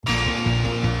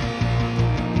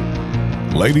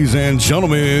Ladies and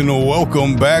gentlemen,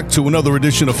 welcome back to another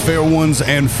edition of Fair Ones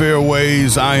and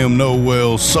Fairways. I am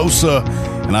Noel Sosa,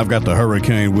 and I've got the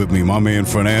Hurricane with me, my man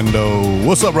Fernando.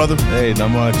 What's up, brother? Hey, not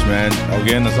much, man.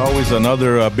 Again, as always,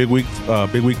 another big week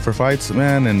for fights,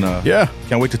 man, and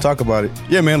can't wait to talk about it.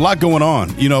 Yeah, man, a lot going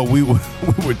on. You know, we were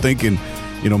thinking,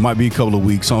 might be a couple of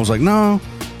weeks. So I was like, no.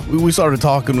 We started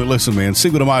talking. Listen, man,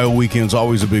 Cinco De Mayo weekend's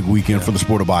always a big weekend for the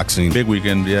sport of boxing. Big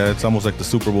weekend, yeah. It's almost like the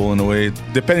Super Bowl in a way.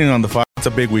 Depending on the fight, it's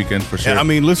a big weekend for sure. I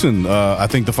mean, listen, I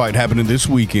think the fight happening this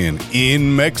weekend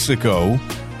in Mexico,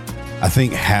 I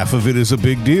think half of it is a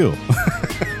big deal.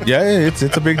 Yeah, it's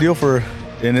a big deal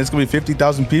and it's going to be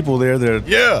 50,000 people there that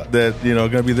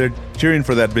going to be there cheering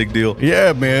for that big deal.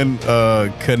 Yeah, man.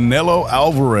 Canelo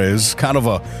Alvarez,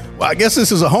 I guess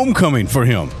this is a homecoming for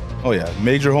him. Oh, yeah.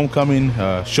 Major homecoming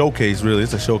showcase, really.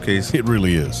 It's a showcase. It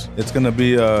really is. It's going to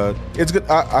be it's good.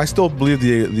 I still believe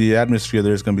the atmosphere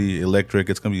there is going to be electric.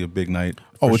 It's going to be a big night.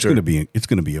 It's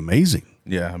going to be amazing.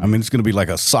 Yeah. I mean, it's going to be like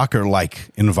a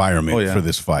soccer-like environment for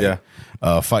this fight.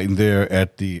 Yeah. Fighting there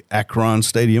at the Akron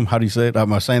Stadium. How do you say it?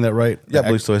 Am I saying that right? Yeah, I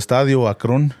believe so. Estadio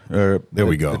Akron. There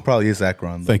we go. It probably is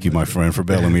Akron. Thank you, my friend, for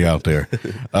bailing me out there.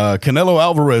 Canelo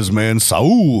Alvarez, man.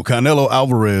 Saul Canelo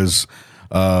Alvarez.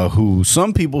 Who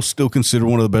some people still consider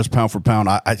one of the best pound for pound.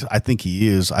 I think he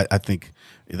is. I think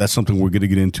that's something we're going to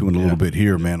get into in a little bit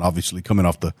here, man. Obviously, coming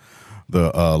off the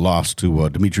loss to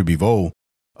Dimitri Bivol.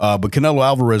 But Canelo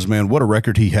Alvarez, man, what a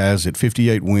record he has at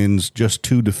 58 wins, just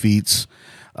 2 defeats,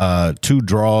 2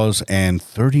 draws, and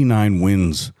 39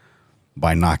 wins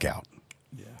by knockout.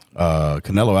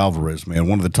 Canelo Alvarez, man,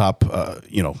 one of the top,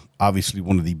 obviously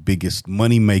one of the biggest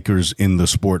money makers in the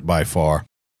sport by far.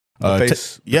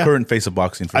 The current face of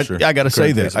boxing, for sure. I got to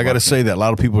say that. A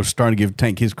lot of people are starting to give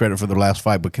Tank his credit for the last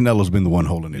fight, but Canelo's been the one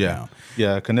holding it down.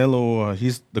 Yeah, Canelo,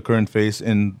 he's the current face,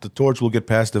 and the torch will get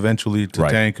passed eventually to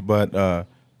Tank, but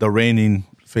the reigning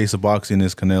face of boxing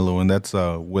is Canelo, and that's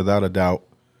without a doubt.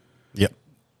 Yep.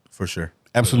 For sure.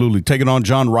 Absolutely. Taking on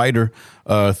John Ryder,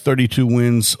 32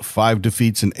 wins, 5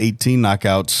 defeats, and 18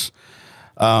 knockouts.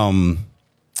 Kind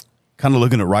of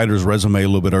looking at Ryder's resume a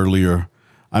little bit earlier.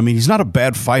 I mean, he's not a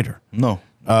bad fighter. No.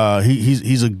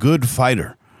 He's a good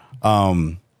fighter.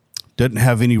 Doesn't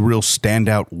have any real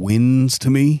standout wins to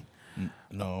me.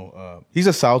 No. He's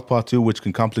a southpaw, too, which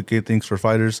can complicate things for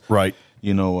fighters. Right.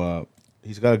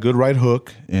 He's got a good right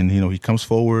hook, and, he comes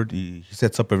forward. He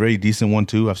sets up a very decent one,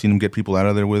 too. I've seen him get people out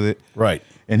of there with it. Right.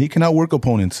 And he can outwork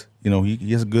opponents.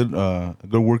 He has a good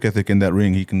work ethic in that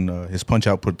ring. He can his punch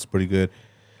output's pretty good.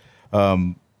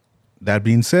 That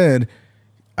being said,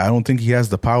 I don't think he has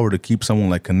the power to keep someone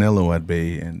like Canelo at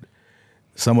bay. And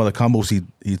some of the combos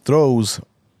he throws,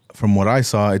 from what I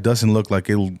saw, it doesn't look like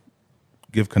it'll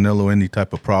give Canelo any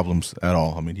type of problems at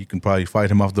all. I mean, he can probably fight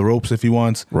him off the ropes if he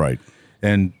wants. Right.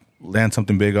 And land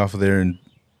something big off of there, and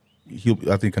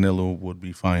I think Canelo would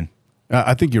be fine.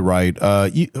 I think you're right.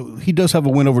 He does have a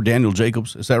win over Daniel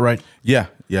Jacobs. Is that right? Yeah,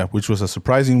 which was a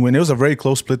surprising win. It was a very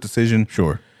close split decision.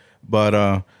 Sure. But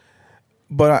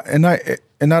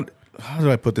how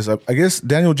do I put this up? I guess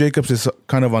Daniel Jacobs is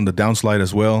kind of on the downslide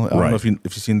as well. I don't know if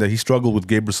you've seen that. He struggled with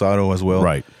Gabe Rosado as well.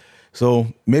 Right.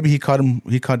 So maybe he caught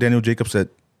Daniel Jacobs at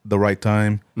the right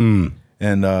time.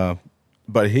 And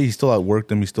but he still outworked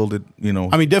him. He still did,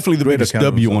 I mean, definitely the biggest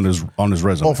W on his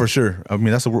resume. Oh, for sure. I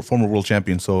mean, that's a former world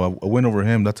champion. So a win over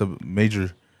him, that's a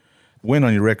major win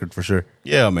on your record for sure.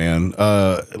 Yeah, man.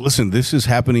 Listen, this is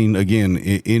happening again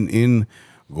in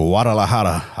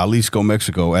Guadalajara, Jalisco,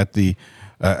 Mexico, at the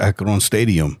Akron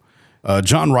Stadium.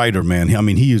 John Ryder, man, I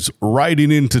mean, he is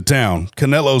riding into town,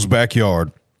 Canelo's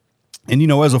backyard. And,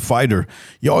 as a fighter,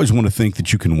 you always want to think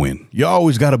that you can win. You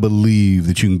always got to believe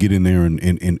that you can get in there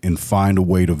and find a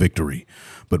way to victory.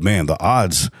 But, man, the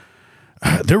odds,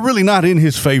 they're really not in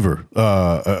his favor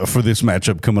for this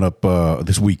matchup coming up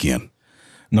this weekend.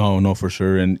 No, for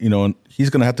sure. And, he's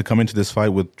going to have to come into this fight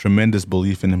with tremendous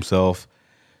belief in himself.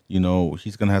 He's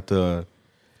going to have to,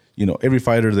 every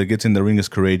fighter that gets in the ring is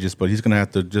courageous, but he's going to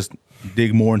have to just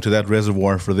dig more into that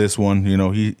reservoir for this one.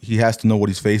 He has to know what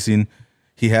he's facing.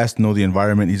 He has to know the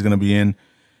environment he's going to be in.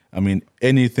 I mean,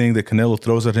 anything that Canelo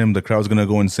throws at him, the crowd's going to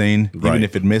go insane, even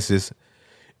if it misses.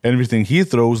 Everything he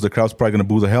throws, the crowd's probably going to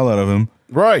boo the hell out of him.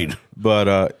 Right.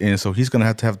 But and so he's going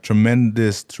to have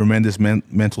tremendous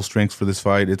mental strength for this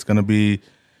fight. It's going to be,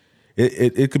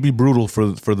 it could be brutal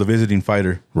for the visiting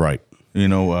fighter. Right.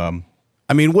 I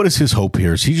mean, what is his hope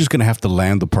here? Is he just going to have to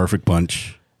land the perfect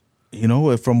punch?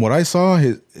 From what I saw,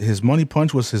 his money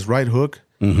punch was his right hook.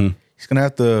 Mm-hmm. He's going to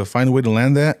have to find a way to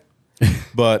land that.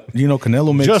 But,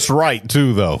 Canelo makes... Just right,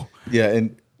 too, though. Yeah,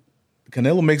 and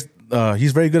Canelo makes...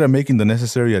 he's very good at making the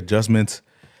necessary adjustments.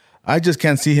 I just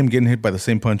can't see him getting hit by the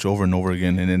same punch over and over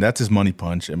again, and that's his money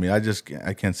punch. I mean,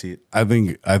 I can't see it. I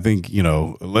think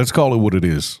let's call it what it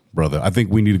is, brother. I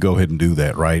think we need to go ahead and do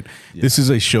that, right? Yeah. This is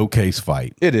a showcase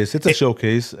fight. It is. It's a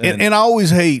showcase, and I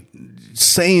always hate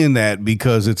saying that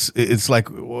because it's like,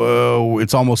 well,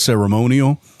 it's almost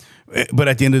ceremonial. But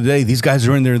at the end of the day, these guys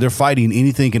are in there. They're fighting.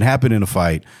 Anything can happen in a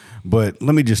fight. But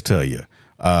let me just tell you,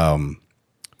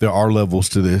 there are levels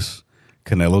to this.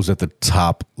 Canelo's at the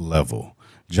top level.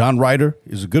 John Ryder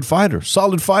is a good fighter,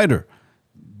 solid fighter.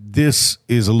 This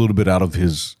is a little bit out of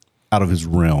his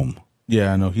realm.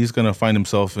 Yeah, I know. He's gonna find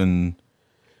himself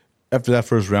after that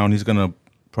first round. He's gonna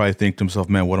probably think to himself,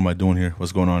 "Man, what am I doing here?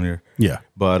 What's going on here?" Yeah.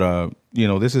 But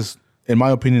this is, in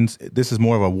my opinion, this is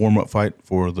more of a warm up fight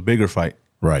for the bigger fight.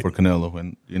 Right. For Canelo,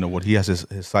 and what he has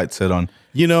his sights set on.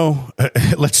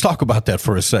 Let's talk about that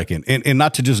for a second, and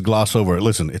not to just gloss over it.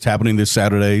 Listen, it's happening this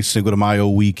Saturday, Cinco de Mayo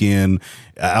weekend,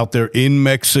 out there in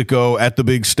Mexico at the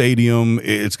big stadium.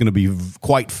 It's going to be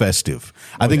quite festive.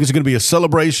 I think it's going to be a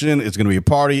celebration. It's going to be a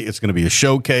party. It's going to be a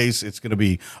showcase. It's going to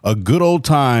be a good old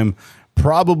time,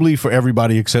 probably for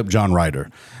everybody except John Ryder.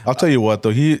 I'll tell you what,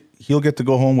 though, he'll get to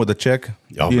go home with a check.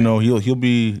 Oh, he'll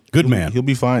be good man. He'll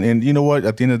be fine. And you know what?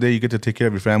 At the end of the day, you get to take care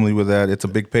of your family with that. It's a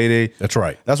big payday. That's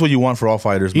right. That's what you want for all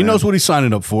fighters. He knows what he's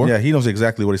signing up for. Yeah, he knows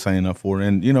exactly what he's signing up for.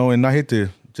 And and I hate to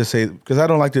just say, because I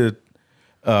don't like to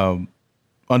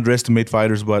underestimate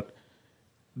fighters, but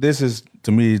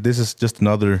to me, this is just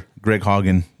another Greg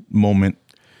Hagen moment.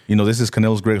 This is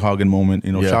Canelo's Greg Hagen moment.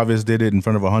 Chavez did it in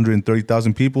front of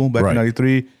 130,000 people back in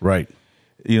 '93. Right.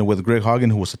 With Greg Hagen,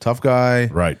 who was a tough guy.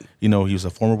 Right. He was a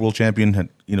former world champion,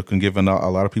 can give a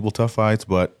lot of people tough fights,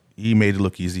 but he made it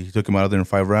look easy. He took him out of there in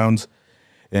 5 rounds.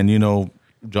 And,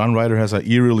 John Ryder has an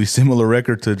eerily similar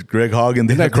record to Greg Hagen.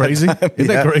 Isn't that crazy? Isn't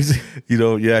that crazy?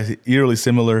 Eerily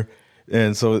similar.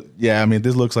 And so,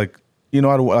 this looks like, and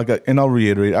I'll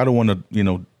reiterate, I don't want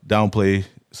to, downplay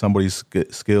somebody's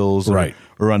skills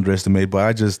or underestimate,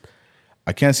 but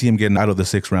I can't see him getting out of the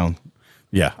 6th round.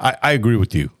 Yeah, I agree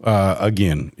with you.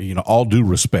 Again, all due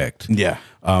respect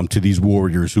to these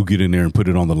warriors who get in there and put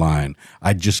it on the line.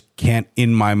 I just can't,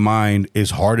 in my mind,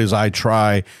 as hard as I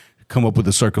try, come up with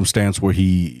a circumstance where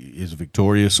he is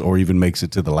victorious or even makes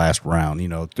it to the last round,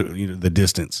 the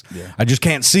distance. Yeah. I just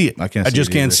can't see it. I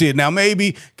just can't see it. Now,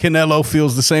 maybe Canelo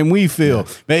feels the same we feel.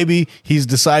 Yeah. Maybe he's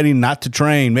deciding not to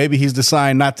train. Maybe he's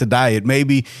deciding not to diet.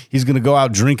 Maybe he's going to go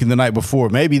out drinking the night before.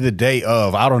 Maybe the day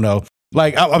of. I don't know.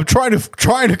 Like, I'm trying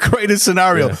to create a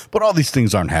scenario, but all these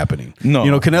things aren't happening. No.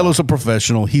 Canelo's a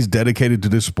professional. He's dedicated to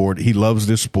this sport. He loves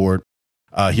this sport.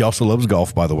 He also loves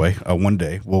golf, by the way. One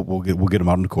day we'll get him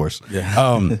out on the course.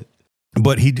 Yeah.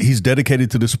 But he's dedicated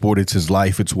to this sport. It's his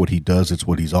life. It's what he does. It's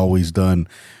what he's always done.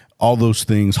 All those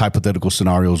things, hypothetical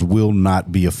scenarios, will not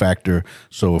be a factor.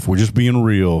 So if we're just being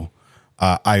real,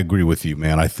 I agree with you,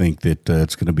 man. I think that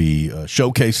it's going to be a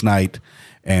showcase night.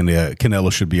 And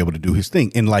Canelo should be able to do his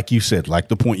thing. And like you said, like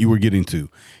the point you were getting to,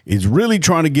 is really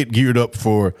trying to get geared up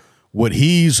for what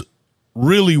he's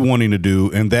really wanting to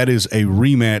do, and that is a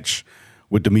rematch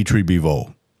with Dimitri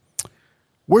Bivol.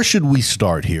 Where should we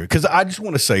start here? Because I just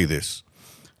want to say this.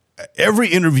 Every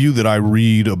interview that I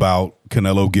read about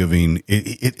Canelo giving,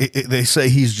 they say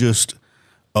he's just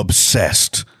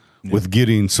obsessed with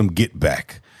getting some get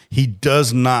back. He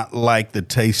does not like the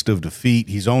taste of defeat.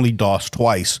 He's only lost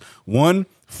twice. One,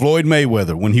 Floyd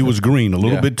Mayweather, when he was green, a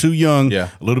little bit too young,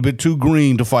 a little bit too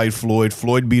green to fight Floyd.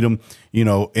 Floyd beat him,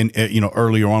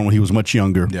 earlier on when he was much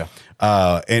younger. Yeah.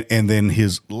 And then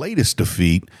his latest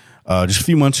defeat, just a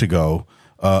few months ago,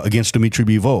 against Dimitri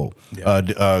Bivol,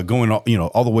 going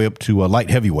all the way up to light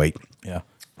heavyweight. Yeah.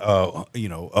 Up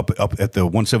at the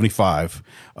 175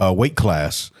 weight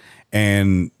class,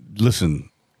 and listen.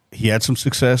 He had some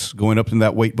success going up in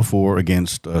that weight before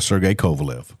against Sergey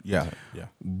Kovalev. Yeah.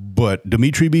 But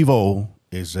Dimitri Bivol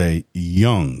is a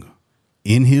young,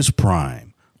 in his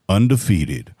prime,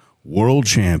 undefeated world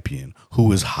champion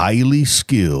who is highly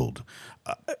skilled.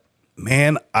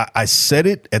 Man, I said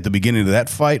it at the beginning of that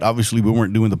fight. Obviously, we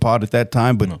weren't doing the pod at that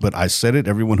time, but I said it.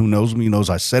 Everyone who knows me knows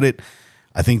I said it.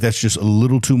 I think that's just a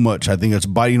little too much. I think that's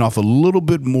biting off a little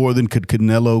bit more than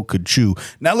Canelo could chew.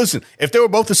 Now, listen, if they were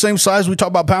both the same size, we talk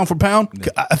about pound for pound,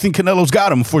 I think Canelo's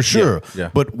got him for sure. Yeah.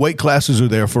 But weight classes are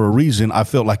there for a reason. I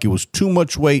felt like it was too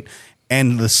much weight,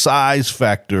 and the size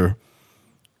factor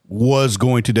was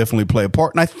going to definitely play a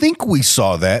part. And I think we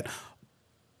saw that.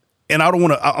 And I'm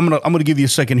going to give you a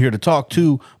second here to talk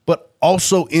too, but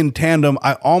also in tandem,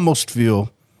 I almost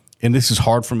feel, and this is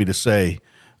hard for me to say,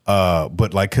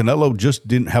 but like Canelo just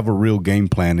didn't have a real game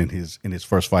plan in his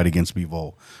first fight against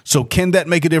Bivol. So can that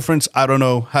make a difference? I don't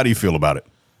know. How do you feel about it?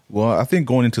 Well, I think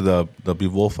going into the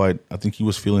Bivol fight, I think he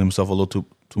was feeling himself a little too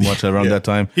much around that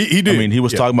time. He did. I mean, he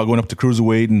was talking about going up to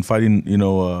cruiserweight and fighting,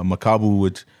 Makabu,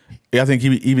 which I think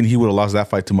he would have lost that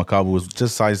fight to Makabu. It was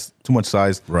just size, too much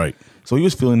size. Right. So he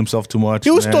was feeling himself too much.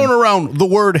 He was throwing around the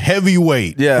word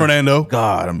heavyweight, Fernando.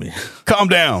 God, I mean. Calm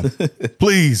down,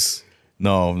 please.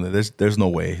 No, there's no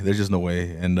way. There's just no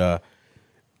way. And,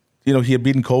 he had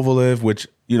beaten Kovalev, which,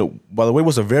 by the way,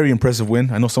 was a very impressive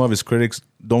win. I know some of his critics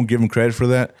don't give him credit for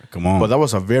that. Come on. But that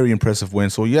was a very impressive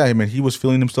win. So, yeah, I mean, he was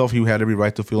feeling himself. He had every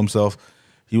right to feel himself.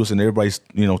 He was in everybody's,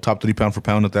 top 3 pound for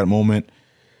pound at that moment.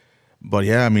 But,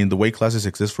 yeah, I mean, the weight classes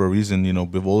exist for a reason.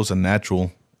 Bivol is a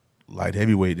natural light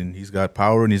heavyweight, and he's got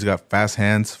power and he's got fast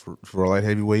hands for a light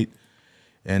heavyweight.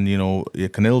 And,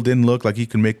 Canelo didn't look like he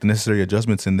could make the necessary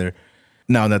adjustments in there.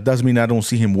 Now, that doesn't mean I don't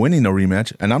see him winning a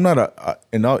rematch. And I'm not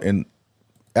and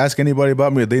ask anybody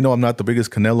about me, they know I'm not the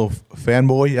biggest Canelo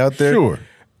fanboy out there. Sure.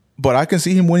 But I can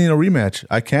see him winning a rematch.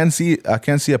 I can see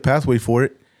a pathway for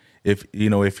it if he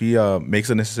makes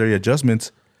the necessary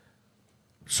adjustments.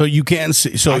 So you can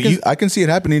see. So I can see it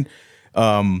happening.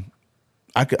 I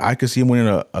could see him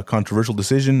winning a controversial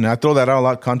decision. And I throw that out a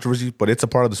lot, controversy, but it's a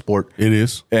part of the sport. It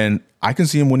is. And I can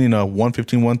see him winning a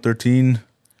 115, 113,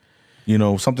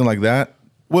 something like that.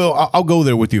 Well, I'll go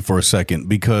there with you for a second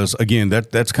because, again,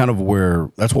 that's kind of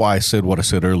that's why I said what I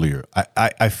said earlier.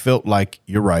 I felt like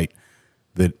you're right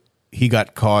that he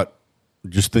got caught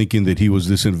just thinking that he was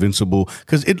this invincible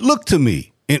because it looked to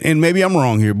me, and maybe I'm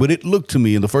wrong here, but it looked to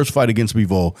me in the first fight against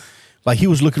Bivol like he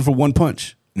was looking for one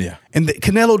punch. Yeah. And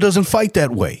Canelo doesn't fight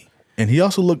that way. And he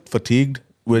also looked fatigued,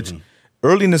 which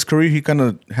early in his career he kind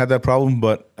of had that problem,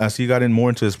 but as he got in more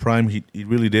into his prime, he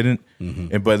really didn't.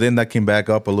 And but then that came back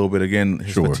up a little bit again,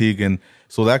 his fatigue, and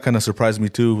so that kind of surprised me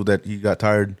too that he got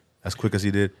tired as quick as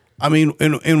he did. I mean,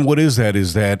 and what is that?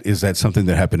 Is that something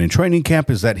that happened in training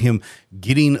camp? Is that him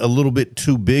getting a little bit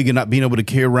too big and not being able to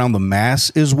carry around the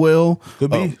mass as well? Could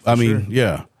be. I mean,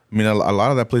 yeah. I mean, a lot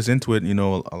of that plays into it. A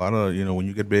lot of when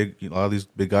you get big, a lot of these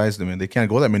big guys, I mean, they can't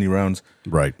go that many rounds.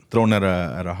 Right. Thrown at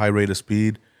a high rate of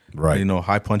speed. Right.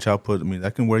 High punch output. I mean,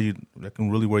 that can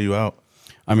really wear you out.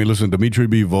 I mean, listen, Dimitri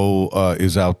Bivol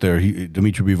is out there.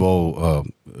 Dimitri Bivol,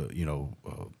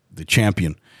 the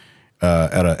champion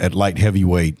at light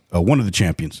heavyweight, one of the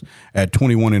champions at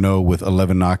 21-0 with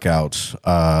 11 knockouts.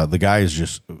 The guy is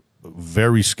just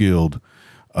very skilled,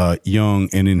 young,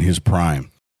 and in his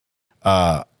prime.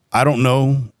 I don't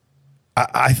know.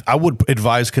 I would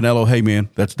advise Canelo, hey, man,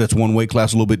 that's one weight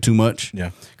class a little bit too much.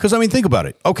 Yeah. Because, I mean, think about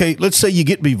it. Okay, let's say you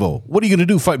get Bivol. What are you going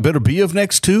to do, fight Better Biev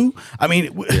next too? I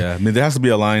mean. Yeah, I mean, there has to be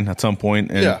a line at some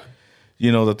point. And,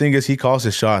 the thing is he calls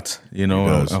his shots.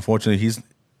 Unfortunately, he's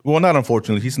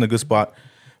in a good spot.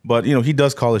 But, he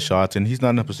does call his shots, and he's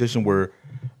not in a position where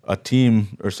a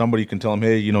team or somebody can tell him,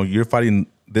 hey, you're fighting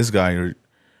this guy or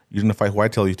you're going to fight who I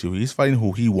tell you to. He's fighting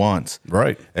who he wants.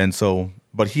 Right. And so,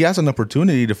 but he has an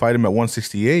opportunity to fight him at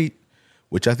 168,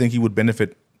 which I think he would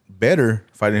benefit better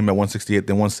fighting him at 168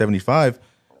 than 175.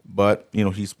 But,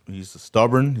 he's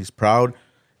stubborn, he's proud,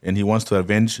 and he wants to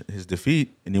avenge his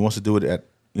defeat, and he wants to do it at,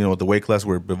 the weight class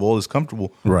where Bivol is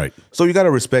comfortable. Right. So you got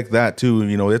to respect that too.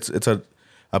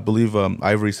 I believe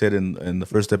Ivory said in the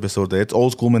first episode that it's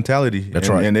old school mentality. That's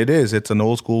right. And it is. It's an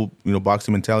old school,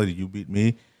 boxing mentality. You beat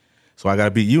me, so I got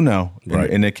to beat you now. Right.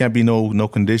 And it can't be no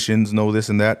conditions, no this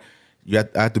and that. I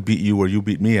have to beat you where you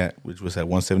beat me at, which was at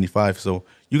 175. So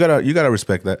you gotta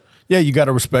respect that. Yeah, you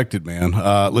gotta respect it, man.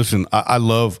 Listen, I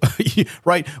love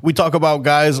right. We talk about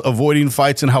guys avoiding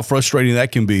fights and how frustrating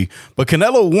that can be, but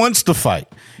Canelo wants to fight.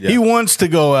 Yeah. He wants to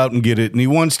go out and get it, and he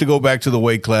wants to go back to the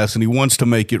weight class, and he wants to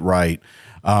make it right.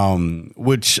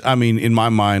 Which, I mean, in my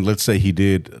mind, let's say he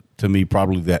did. To me,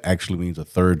 probably that actually means a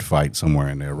third fight somewhere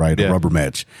in there, right? Yeah. A rubber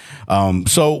match.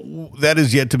 So that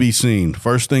is yet to be seen.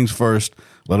 First things first.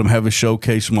 Let him have a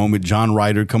showcase moment. John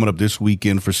Ryder coming up this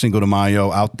weekend for Cinco de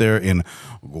Mayo out there in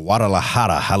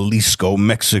Guadalajara, Jalisco,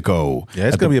 Mexico. Yeah,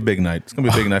 it's going to be a big night. It's going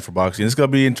to be a big night for boxing. It's going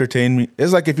to be entertainment.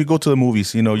 It's like if you go to the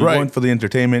movies, you're going for the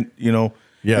entertainment, Yeah.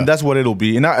 And that's what it'll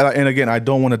be. And again, I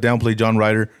don't want to downplay John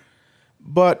Ryder,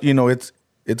 but,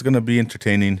 it's going to be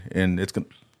entertaining, and it's going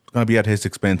to be at his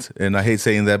expense. And I hate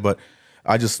saying that, but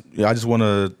I just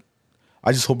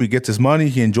hope he gets his money.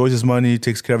 He enjoys his money,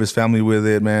 takes care of his family with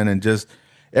it, man, and just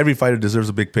every fighter deserves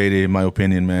a big payday, in my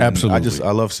opinion, man. Absolutely.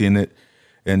 I love seeing it,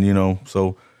 and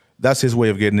so that's his way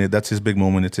of getting it. That's his big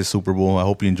moment. It's his Super Bowl. I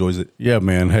hope he enjoys it. Yeah,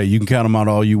 man. Hey, you can count him out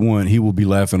all you want. He will be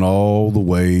laughing all the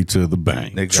way to the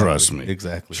bank. Exactly. Trust me.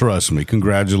 Exactly. Trust me.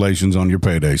 Congratulations on your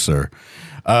payday, sir.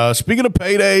 Speaking of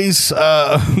paydays,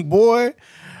 boy,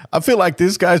 I feel like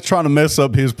this guy's trying to mess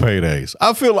up his paydays.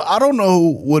 I don't know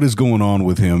what is going on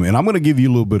with him, and I'm going to give you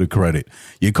a little bit of credit.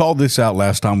 You called this out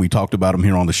last time we talked about him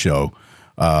here on the show.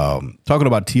 Talking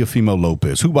about Teofimo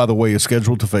Lopez, who, by the way, is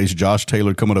scheduled to face Josh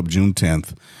Taylor coming up June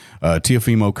 10th.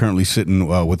 Teofimo currently sitting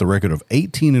with a record of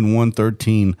 18-1,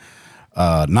 13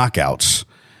 knockouts.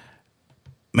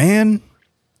 Man,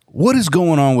 what is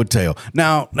going on with Teo?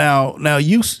 Now,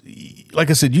 you, like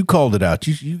I said, you called it out.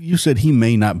 You said he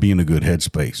may not be in a good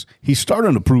headspace. He's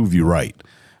starting to prove you right.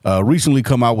 Recently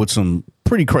come out with some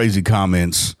pretty crazy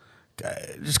comments,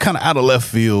 just kind of out of left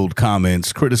field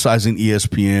comments, criticizing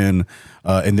ESPN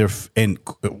and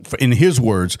in his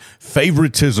words,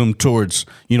 favoritism towards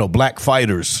black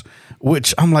fighters.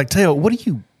 Which I'm like, Teo, what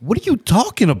are you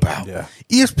talking about? Yeah.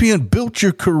 ESPN built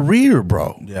your career,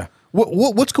 bro. Yeah.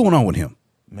 What's going on with him?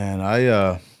 Man,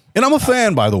 and I'm a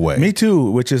fan, by the way. Me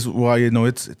too, which is why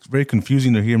it's very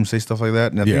confusing to hear him say stuff like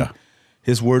that. And I think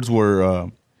his words were,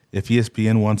 if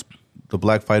ESPN wants the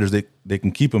black fighters, they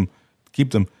can keep them.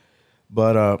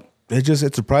 But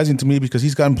it's surprising to me because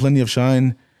he's gotten plenty of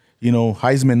shine.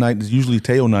 Heisman night is usually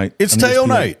Teo night. It's Teo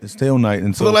night. It's Teo night,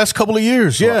 and so for the last couple of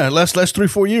years, last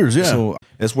 3-4 years, So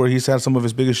that's where he's had some of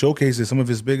his biggest showcases, some of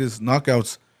his biggest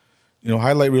knockouts.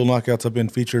 Highlight reel knockouts have been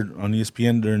featured on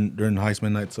ESPN during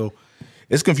Heisman night. So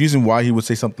it's confusing why he would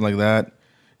say something like that.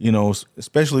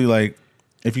 Especially like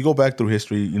if you go back through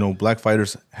history, black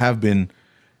fighters have been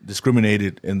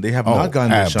discriminated and they have not gotten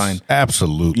their shine.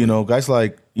 Absolutely. Guys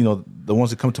like the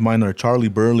ones that come to mind are Charlie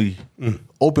Burley,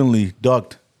 openly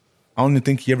ducked. I don't even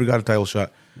think he ever got a title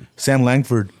shot. Sam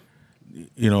Langford,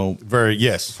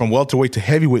 from welterweight to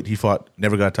heavyweight, he fought,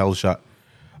 never got a title shot.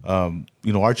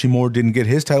 Archie Moore didn't get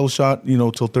his title shot,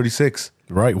 till 36.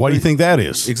 Right. Why do you think that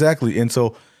is? Exactly. And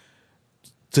so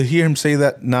to hear him say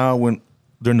that now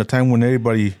during the time when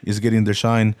everybody is getting their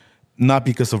shine, not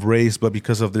because of race, but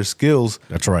because of their skills.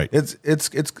 That's right.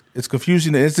 It's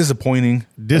confusing. It's disappointing.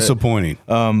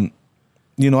 I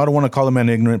don't want to call the man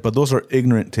ignorant, but those are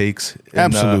ignorant takes.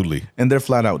 Absolutely. And they're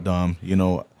flat out dumb.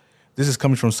 This is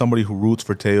coming from somebody who roots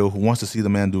for Teo, who wants to see the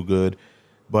man do good.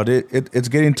 But it's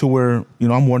getting to where,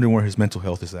 I'm wondering where his mental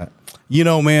health is at.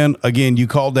 Man, again, you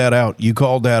called that out. You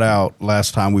called that out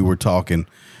last time we were talking.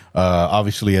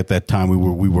 Obviously, at that time, we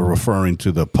were referring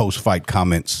to the post-fight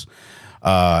comments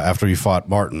after he fought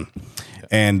Martin.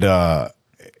 And I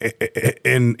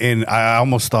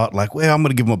almost thought, like, well, I'm going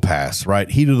to give him a pass, right?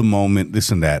 Heat of the moment, this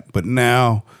and that. But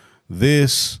now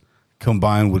this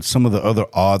combined with some of the other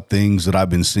odd things that I've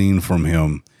been seeing from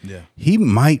him, he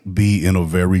might be in a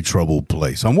very troubled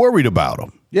place. I'm worried about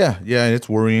him. Yeah, it's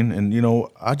worrying. And,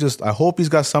 I hope he's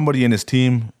got somebody in his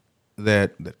team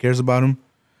that cares about him,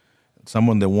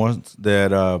 someone that wants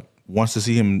to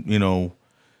see him,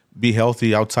 be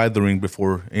healthy outside the ring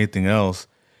before anything else.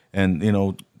 And,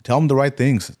 tell him the right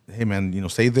things. Hey, man,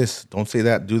 say this, don't say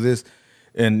that, do this.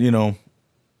 And,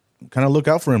 kind of look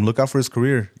out for him, look out for his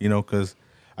career, because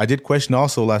I did question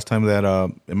also last time that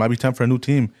it might be time for a new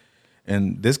team.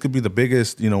 And this could be the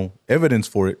biggest, evidence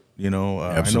for it.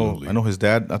 Absolutely. I know his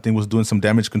dad, I think, was doing some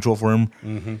damage control for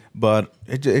him. But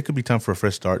it could be time for a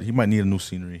fresh start. He might need a new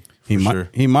scenery. He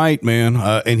might, man.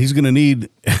 And he's going to need...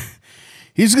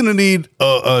 He's going to need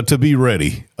to be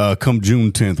ready come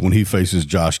June 10th when he faces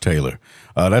Josh Taylor.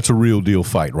 That's a real deal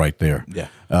fight right there. Yeah.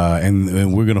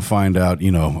 And we're going to find out,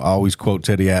 I always quote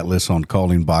Teddy Atlas on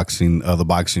calling boxing, the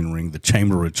boxing ring, the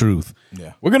chamber of truth.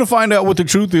 Yeah. We're going to find out what the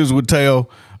truth is with Teo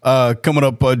coming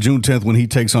up June 10th when he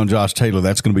takes on Josh Taylor.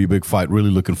 That's going to be a big fight.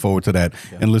 Really looking forward to that.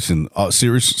 Yeah. And listen,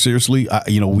 seriously,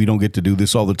 we don't get to do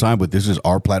this all the time, but this is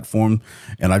our platform.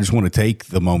 And I just want to take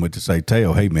the moment to say,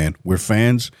 Teo, hey, man, we're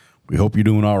fans. We hope you're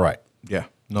doing all right. Yeah,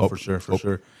 for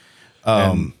sure.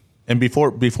 And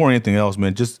before anything else,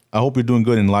 man, I hope you're doing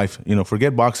good in life.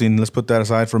 Forget boxing. Let's put that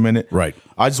aside for a minute. Right.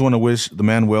 I just want to wish the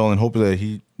man well and hope that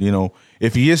he,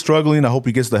 if he is struggling, I hope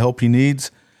he gets the help he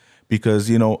needs, because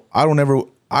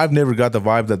I've never got the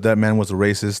vibe that man was a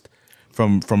racist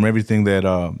from everything that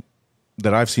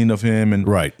I've seen of him. And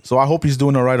right. So I hope he's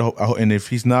doing all right. And if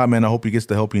he's not, man, I hope he gets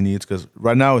the help he needs, because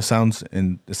right now it sounds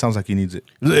like he needs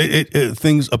it.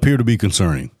 Things appear to be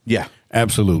concerning. Yeah.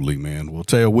 Absolutely, man. Well,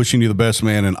 Teo, wishing you the best,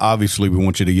 man. And obviously we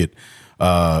want you to get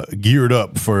geared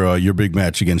up for your big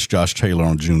match against Josh Taylor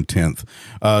on June 10th.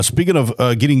 Speaking of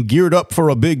getting geared up for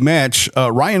a big match,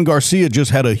 Ryan Garcia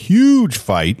just had a huge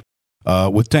fight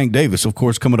with Tank Davis, of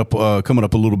course, coming up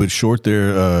a little bit short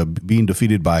there, being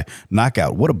defeated by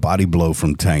knockout. What a body blow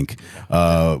from Tank.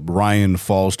 Ryan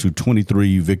falls to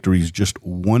 23 victories, just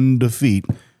one defeat.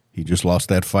 He just lost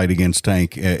that fight against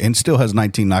Tank and still has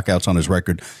 19 knockouts on his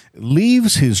record.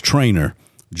 Leaves his trainer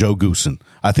Joe Goosen.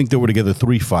 I think they were together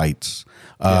 3 fights,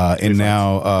 and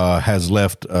now has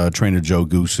left trainer Joe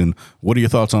Goosen. What are your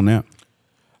thoughts on that?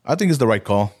 I think it's the right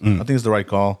call. I think it's the right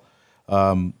call.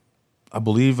 I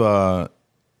believe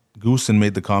Goosen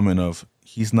made the comment of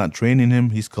he's not training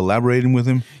him, he's collaborating with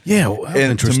him. Yeah, well, that's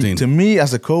interesting. To me,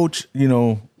 as a coach,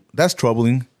 that's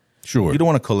troubling. Sure. You don't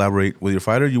want to collaborate with your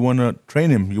fighter. You want to train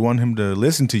him. You want him to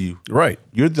listen to you. Right.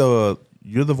 You're the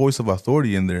voice of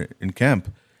authority in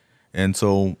camp. And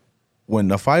so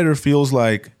when a fighter feels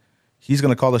like he's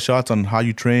going to call the shots on how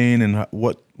you train and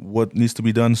what needs to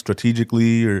be done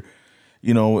strategically, or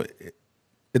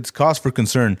it's cause for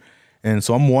concern. And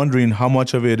so I'm wondering how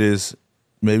much of it is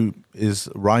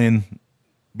Ryan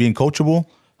being coachable,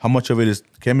 how much of it is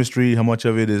chemistry, how much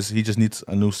of it is he just needs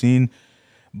a new scene.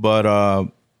 But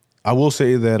I will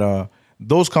say that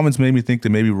those comments made me think that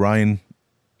maybe Ryan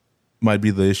might be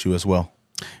the issue as well.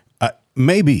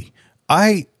 Maybe.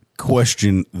 I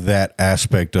question that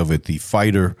aspect of it, the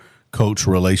fighter-coach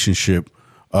relationship,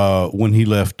 when he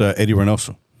left Eddie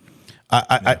Reynoso.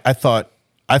 I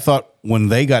thought when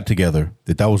they got together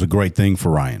that was a great thing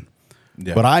for Ryan.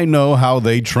 Yeah. But I know how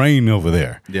they train over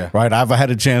there. Yeah. Right? I've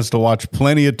had a chance to watch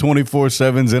plenty of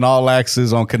 24/7s and All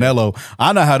Access on Canelo.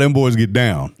 I know how them boys get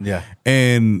down. Yeah.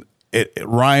 And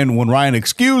when Ryan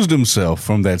excused himself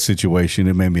from that situation,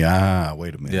 it made me,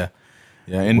 wait a minute. Yeah.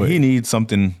 Yeah. And he needs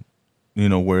something,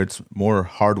 where it's more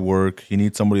hard work. He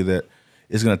needs somebody that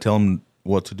is going to tell him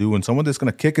what to do, and someone that's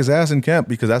going to kick his ass in camp,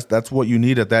 because that's what you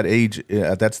need at that age,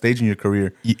 at that stage in your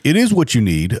career. It is what you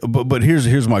need, but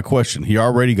here's my question. He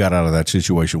already got out of that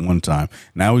situation one time.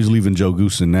 Now he's leaving Joe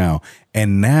Goosen now,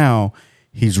 and now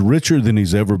he's richer than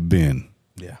he's ever been.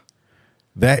 Yeah.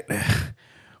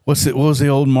 What was the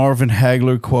old Marvin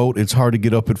Hagler quote? It's hard to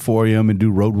get up at 4 a.m. and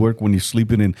do road work when you're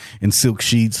sleeping in silk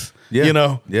sheets.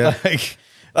 Yeah. Yeah.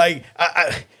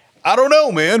 I don't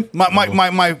know, man.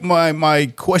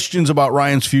 My questions about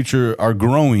Ryan's future are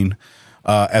growing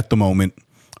at the moment.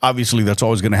 Obviously, that's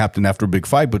always going to happen after a big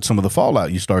fight, but some of the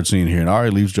fallout you start seeing here. And all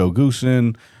right, leaves Joe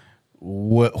Goosen.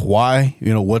 Why?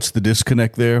 What's the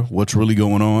disconnect there? What's really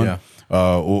going on? Yeah.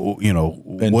 And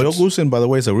Joe Goosen, by the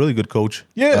way, is a really good coach.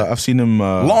 Yeah. I've seen him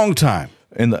long time.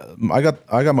 And I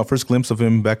got my first glimpse of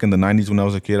him back in the 90s when I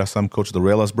was a kid. I saw him coach the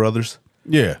Relas brothers.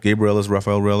 Yeah. Gabe Relas,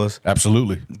 Rafael Relas.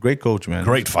 Absolutely. Great coach, man.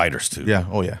 Great fighters, too. Yeah.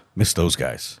 Oh, yeah. Miss those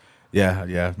guys.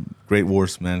 Yeah. Great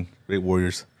wars, man. Great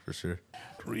warriors, for sure.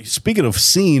 Speaking of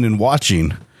seeing and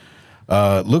watching,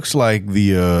 looks like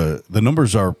the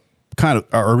numbers are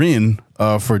in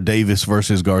for Davis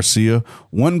versus Garcia.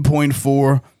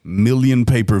 1.4 million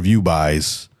pay-per-view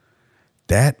buys.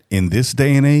 That, in this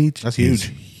day and age, that's huge.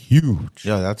 Huge.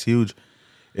 Yeah, that's huge.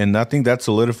 And I think that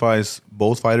solidifies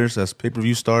both fighters as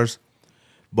pay-per-view stars.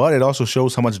 But it also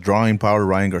shows how much drawing power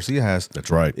Ryan Garcia has.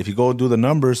 That's right. If you go do the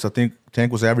numbers, I think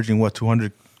Tank was averaging,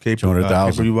 200K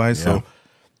pay-per-view buys. Yeah.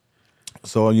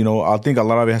 So, I think a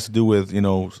lot of it has to do with,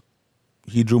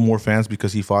 he drew more fans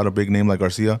because he fought a big name like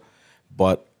Garcia.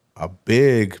 But a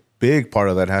big part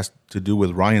of that has to do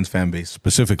with Ryan's fan base.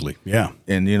 Specifically, yeah.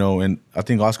 And, and I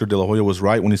think Oscar De La Hoya was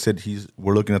right when he said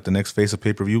we're looking at the next phase of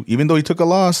pay-per-view, even though he took a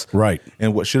loss. Right.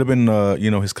 And what should have been,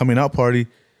 his coming out party,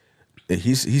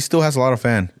 he still has a lot of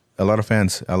fans, a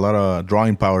lot of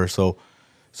drawing power. So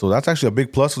that's actually a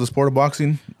big plus for the sport of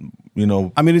boxing.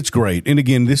 I mean, it's great. And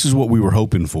again, this is what we were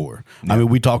hoping for. Yeah. I mean,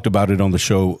 we talked about it on the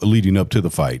show leading up to the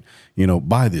fight.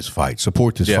 Buy this fight,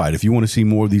 support this fight. If you want to see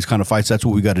more of these kind of fights, that's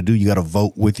what we got to do. You got to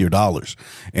vote with your dollars.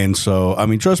 And so, I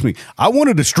mean, trust me, I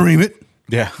wanted to stream it.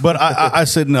 Yeah. But I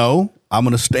said, no, I'm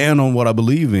going to stand on what I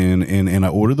believe in. And I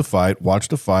ordered the fight,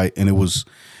 watched the fight, and it was...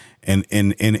 And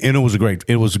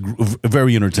it was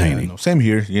very entertaining. Yeah, same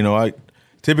here. I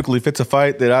typically, if it's a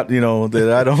fight that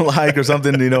I don't like or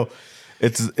something,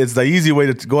 it's the easy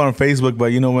way to go on Facebook. But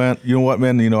you know what,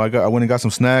 man, I went and got some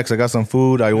snacks. I got some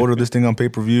food. I ordered this thing on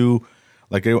pay-per-view.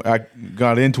 Like I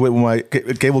got into it with my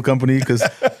cable company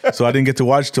so I didn't get to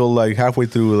watch till like halfway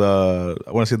through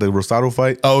I want to say the Rosado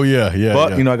fight. Oh yeah.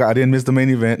 But I didn't miss the main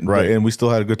event. Right. And we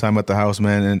still had a good time at the house,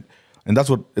 man. And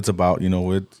that's what it's about,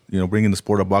 bringing the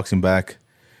sport of boxing back,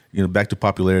 back to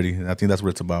popularity. And I think that's what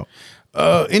it's about.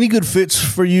 Any good fits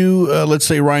for you? Let's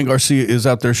say Ryan Garcia is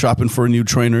out there shopping for a new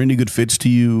trainer. Any good fits to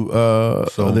you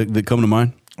that come to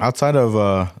mind? Outside of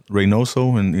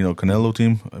Reynoso and Canelo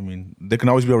team, I mean, there can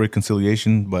always be a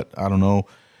reconciliation, but I don't know.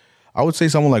 I would say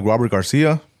someone like Robert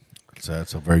Garcia.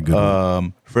 That's a very good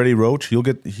one. Freddie Roach,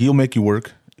 he'll make you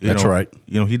work. That's right.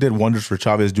 He did wonders for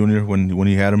Chavez Jr. when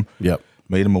he had him. Yep.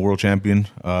 Made him a world champion.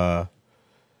 I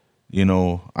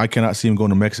cannot see him going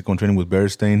to Mexico and training with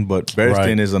Beristain, but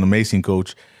Beristain is an amazing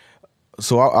coach.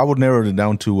 So I would narrow it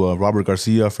down to Robert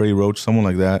Garcia, Freddie Roach, someone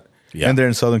like that. Yeah. And they're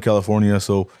in Southern California,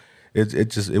 so it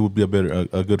would be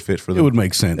a good fit for them. It would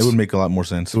make sense. It would make a lot more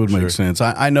sense. It would make sense.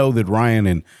 I know that Ryan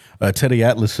and Teddy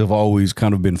Atlas have always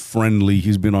kind of been friendly.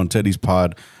 He's been on Teddy's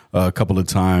pod a couple of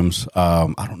times.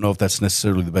 I don't know if that's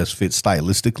necessarily the best fit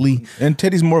stylistically. And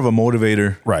Teddy's more of a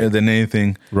motivator than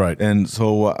anything. Right. And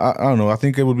so I don't know. I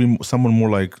think it would be someone more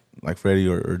like Freddie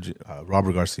or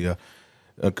Robert Garcia,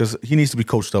 because he needs to be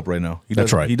coached up right now.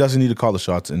 That's right. He doesn't need to call the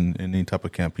shots in any type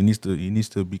of camp. He needs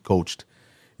to be coached,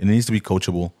 and he needs to be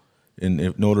coachable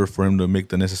in order for him to make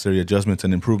the necessary adjustments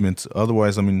and improvements.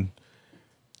 Otherwise, I mean,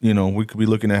 we could be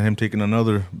looking at him taking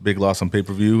another big loss on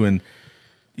pay-per-view, and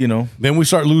then we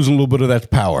start losing a little bit of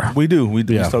that power. We do. We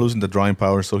start losing the drawing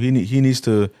power. So he needs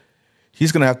to.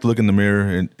 He's going to have to look in the mirror,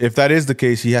 and if that is the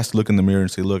case, he has to look in the mirror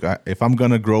and say, "Look, if I'm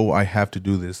going to grow, I have to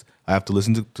do this. I have to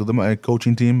listen to my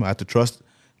coaching team. I have to trust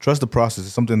the process."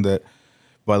 It's something that,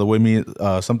 by the way,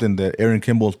 something that Aaron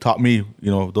Kimball taught me.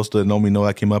 Those that know me know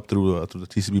I came up through the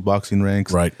TCB boxing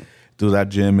ranks, right, through that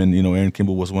gym, and Aaron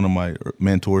Kimball was one of my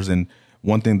mentors. And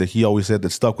one thing that he always said that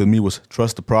stuck with me was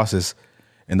trust the process,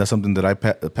 and that's something that I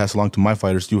pass along to my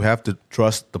fighters. You have to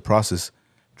trust the process,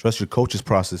 trust your coach's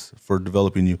process for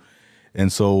developing you. And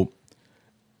so,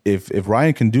 if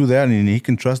Ryan can do that and he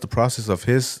can trust the process of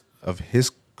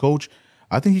his coach,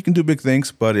 I think he can do big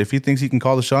things. But if he thinks he can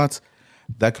call the shots,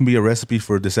 that can be a recipe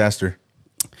for disaster.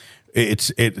 It's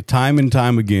time and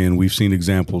time again we've seen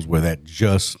examples where that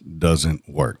just doesn't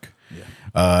work.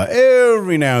 Yeah.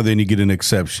 Every now and then you get an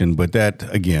exception, but that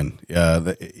again,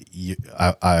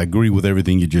 I agree with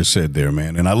everything you just said there,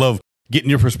 man. And I love getting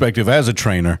your perspective as a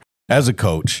trainer, as a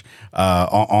coach,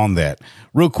 on that.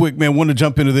 Real quick, man, want to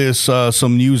jump into this.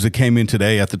 Some news that came in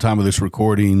today at the time of this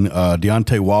recording.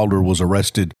 Deontay Wilder was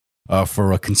arrested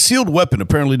for a concealed weapon.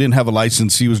 Apparently didn't have a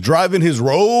license. He was driving his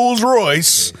Rolls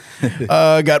Royce,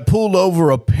 got pulled over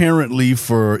apparently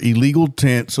for illegal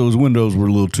tint, so his windows were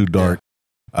a little too dark,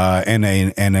 and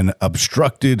an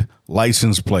obstructed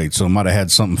license plate. So might have had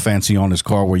something fancy on his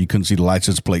car where you couldn't see the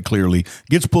license plate clearly.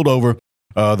 Gets pulled over.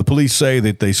 The police say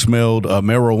that they smelled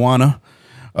marijuana,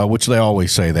 which they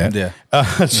always say that. Yeah.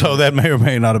 So that may or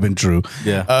may not have been true.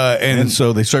 Yeah. And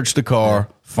so they search the car,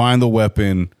 find the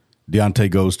weapon. Deontay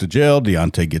goes to jail.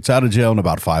 Deontay gets out of jail in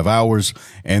about 5 hours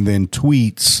and then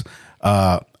tweets,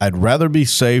 "I'd rather be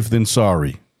safe than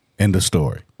sorry." End of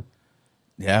story.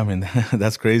 Yeah, I mean,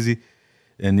 that's crazy.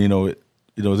 And,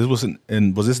 this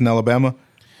was this in Alabama?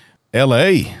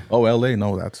 L.A. Oh, L.A.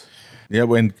 No, that's... Yeah,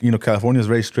 when California is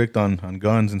very strict on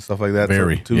guns and stuff like that.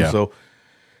 Very, too. yeah. So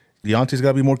Deontay's got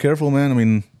to be more careful, man. I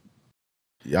mean,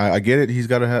 I get it. He's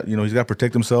got to have, he's got to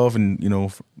protect himself and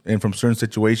and from certain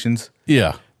situations.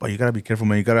 Yeah, but you got to be careful,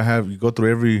 man. You go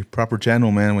through every proper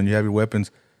channel, man, when you have your weapons.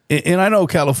 And I know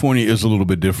California is a little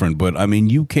bit different, but I mean,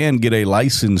 you can get a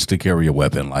license to carry a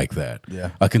weapon like that.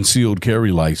 Yeah, a concealed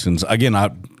carry license. Again,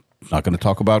 I'm not going to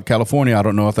talk about California. I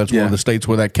don't know if that's one of the states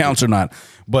where that counts or not.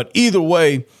 But either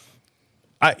way.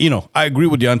 I agree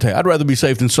with Deontay. I'd rather be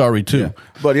safe than sorry too. Yeah.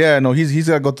 But he's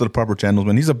got to go to the proper channels,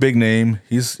 man. He's a big name.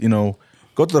 He's go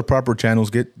to the proper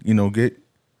channels. Get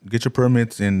your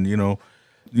permits and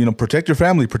protect your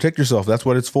family, protect yourself. That's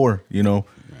what it's for. I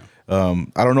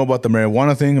don't know about the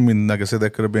marijuana thing. I mean, like I said, that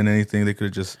could have been anything. They could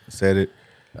have just said it.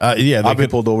 I've been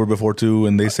pulled over before too,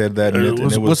 and they said that. And it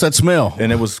was, what's that smell?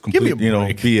 And it was complete,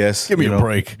 BS. Give me a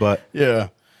break. But yeah,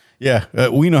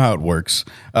 we know how it works.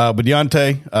 But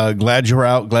Deontay, glad you're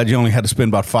out. Glad you only had to spend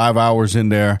about 5 hours in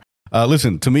there.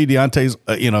 Listen, to me, Deontay's,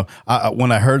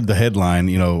 when I heard the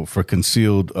headline, for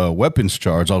concealed weapons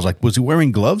charge, I was like, was he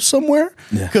wearing gloves somewhere?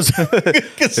 Yeah. Because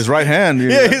his right hand.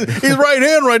 His right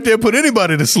hand right there put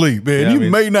anybody to sleep, man. You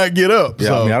may not get up. Yeah,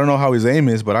 so. I don't know how his aim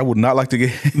is, but I would not like to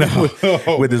get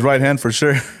with his right hand for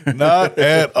sure. Not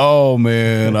at all,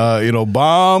 man.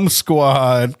 Bomb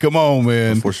squad. Come on,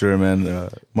 man. For sure, man.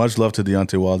 Much love to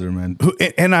Deontay Wilder, man.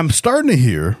 And I'm starting to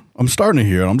hear, I'm going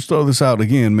to throw this out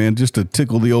again, man, just to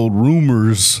tickle the old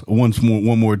rumors one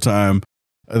more time,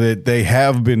 that they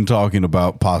have been talking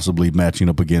about possibly matching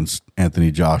up against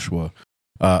Anthony Joshua.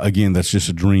 Again, that's just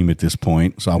a dream at this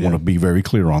point, so I want to be very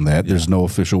clear on that. There's no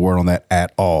official word on that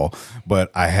at all, but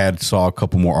I saw a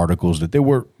couple more articles that they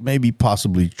were maybe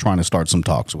possibly trying to start some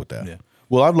talks with that. Yeah.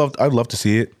 Well, I'd love to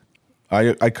see it.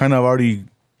 I kind of already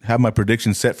have my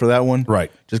prediction set for that one,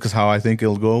 right? Just because how I think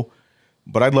it'll go.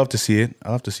 But I'd love to see it.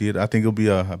 I think it'll be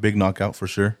a big knockout for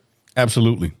sure.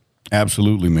 Absolutely,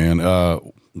 man.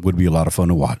 Would be a lot of fun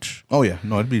to watch. Oh yeah,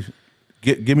 no, it'd be.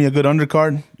 Give me a good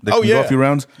undercard. That can go a few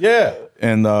rounds. Yeah,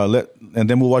 and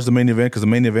then we'll watch the main event because the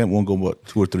main event won't go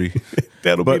 2 or 3.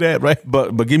 That'll be that, right?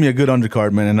 But give me a good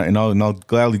undercard, man, and I'll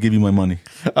gladly give you my money.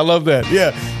 I love that.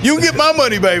 Yeah, you can get my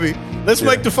money, baby. Let's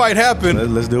make the fight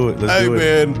happen. Let's do it. Hey,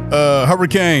 man,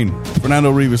 Hurricane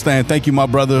Fernando Rivas, thank you, my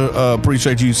brother.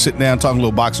 Appreciate you sitting down talking a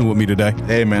little boxing with me today.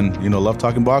 Hey, man, love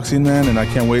talking boxing, man, and I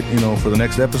can't wait, for the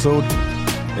next episode.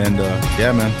 And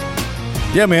yeah, man.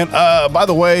 Yeah, man. By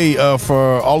the way,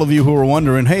 for all of you who are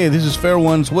wondering, hey, this is Fair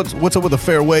Ones. What's up with the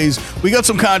fairways? We got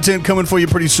some content coming for you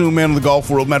pretty soon, man, in the golf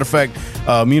world. Matter of fact,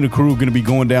 me and the crew are going to be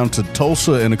going down to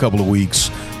Tulsa in a couple of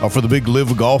weeks for the big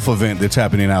Live Golf event that's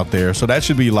happening out there. So that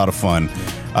should be a lot of fun.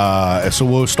 So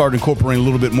we'll start incorporating a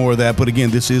little bit more of that. But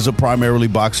again, this is a primarily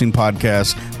boxing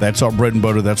podcast. That's our bread and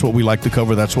butter. That's what we like to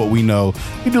cover. That's what we know.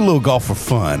 We do a little golf for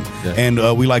fun,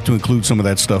 and we like to include some of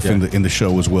that stuff in the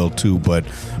show as well too. But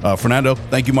Fernando,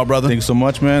 thank you, my brother. Thank you so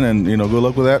much, man, and good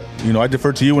luck with that. I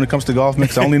defer to you when it comes to golf, man,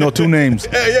 'cause I only know two names: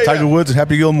 Tiger Woods and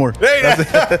Happy Gilmore. Hey, that's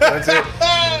it. That's it.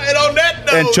 And on that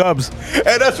note, and Chubbs.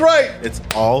 And that's right. It's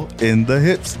all in the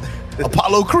hips.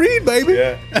 Apollo Creed, baby.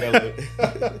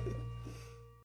 Yeah.